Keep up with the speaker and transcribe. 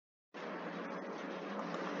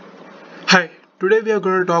Hi, today we are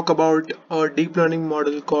going to talk about a deep learning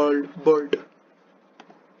model called Bert.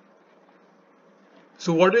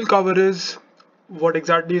 So what we'll cover is what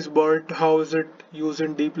exactly is Bert, how is it used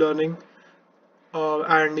in deep learning,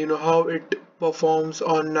 and how it performs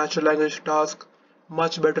on natural language tasks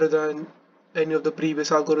much better than any of the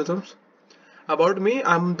previous algorithms. About me,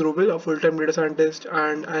 I'm Dhruvil, a full-time data scientist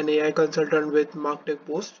and an AI consultant with MarkTech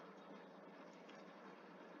Post.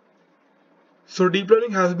 So deep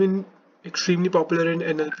learning has been extremely popular in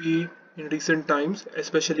NLP in recent times,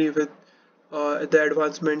 especially with the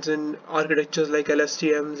advancements in architectures like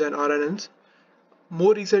LSTMs and RNNs.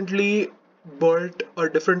 More recently, BERT, a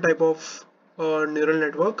different type of neural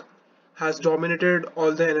network, has dominated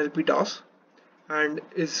all the NLP tasks and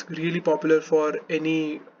is really popular for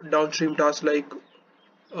any downstream tasks like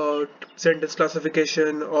uh, sentence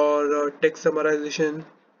classification or text summarization.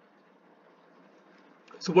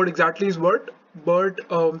 So what exactly is BERT? BERT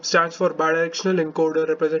stands for Bidirectional Encoder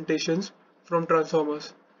Representations from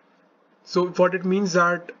Transformers. So what it means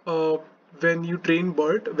that when you train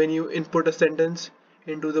BERT, when you input a sentence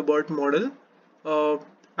into the BERT model, uh,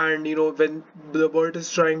 and when the BERT is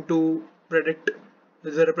trying to predict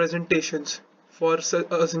the representations for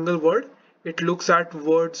a single word, it looks at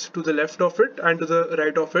words to the left of it and to the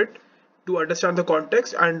right of it to understand the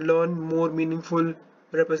context and learn more meaningful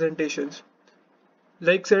representations.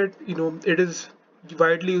 Like said, it is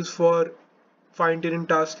widely used for fine-tuning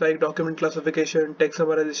tasks like document classification, text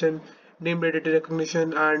summarization, name identity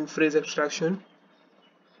recognition, and phrase extraction.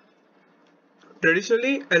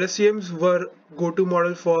 Traditionally, LSTMs were go-to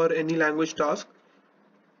model for any language task.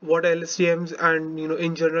 What LSTMs and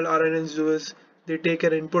in general RNNs do is they take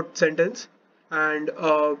an input sentence and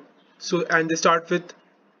they start with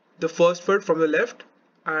the first word from the left,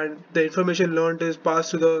 and the information learned is passed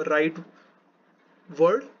to the right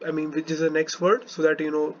word, which is the next word, so that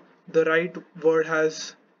the right word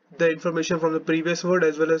has the information from the previous word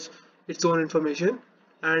as well as its own information,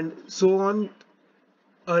 and so on.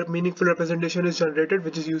 A meaningful representation is generated,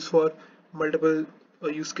 which is used for multiple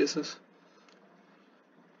use cases.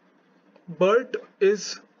 BERT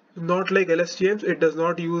is not like LSTMs. It does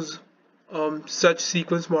not use such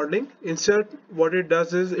sequence modeling. Instead, what it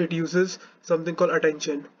does is it uses something called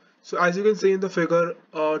attention. So as you can see in the figure,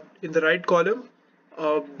 in the right column,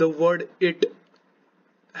 the word it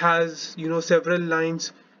has several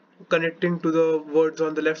lines connecting to the words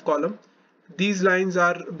on the left column. These lines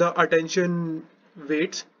are the attention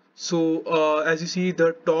weights. So as you see,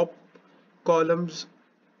 columns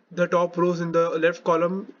the top rows in the left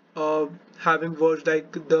column, having words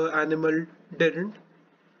like the animal didn't,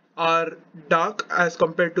 are dark as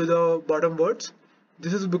compared to the bottom words.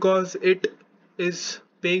 This is because it is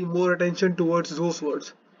paying more attention towards those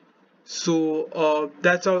words. So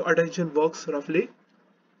that's how attention works roughly.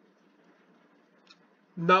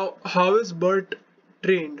 Now, how is BERT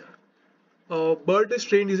trained? BERT is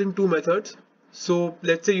trained using two methods. So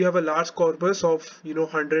let's say you have a large corpus of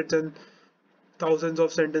hundreds and thousands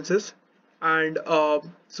of sentences, and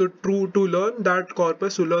so to learn that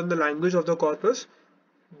corpus, to learn the language of the corpus,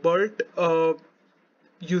 BERT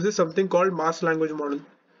uses something called masked language model.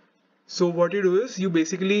 So what you do is you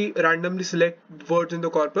basically randomly select words in the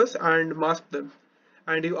corpus and mask them,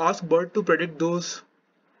 and you ask BERT to predict those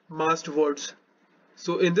masked words.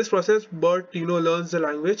 So in this process, BERT learns the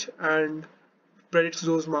language and predicts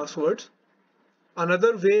those masked words.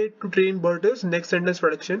 Another way to train BERT is next sentence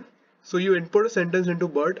prediction. So you input a sentence into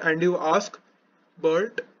BERT and you ask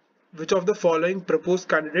BERT which of the following proposed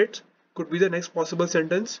candidates could be the next possible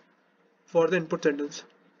sentence for the input sentence.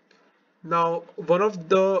 Now, one of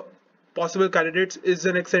the possible candidates is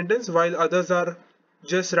the next sentence, while others are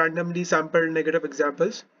just randomly sampled negative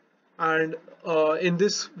examples. And in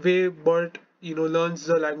this way, BERT learns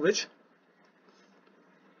the language.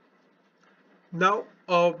 Now,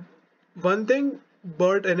 one thing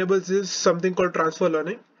BERT enables is something called transfer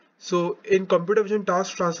learning. So in computer vision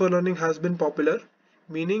tasks, transfer learning has been popular,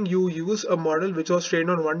 meaning you use a model which was trained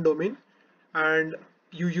on one domain and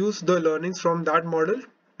you use the learnings from that model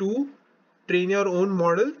to train your own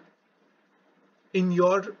model in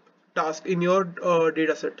your task, in your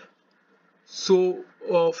data set. So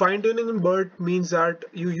fine tuning in BERT means that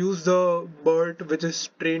you use the BERT which is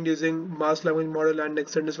trained using masked language model and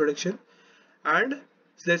next sentence prediction, and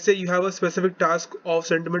let's say you have a specific task of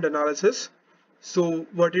sentiment analysis. So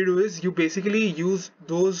what you do is you basically use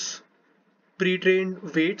those pre-trained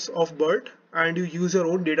weights of BERT and you use your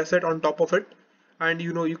own data set on top of it, and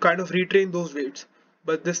you kind of retrain those weights.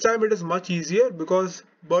 But this time it is much easier because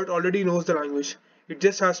BERT already knows the language. It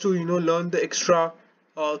just has to learn the extra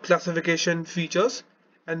classification features,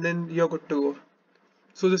 and then you're good to go.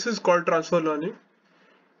 So this is called transfer learning.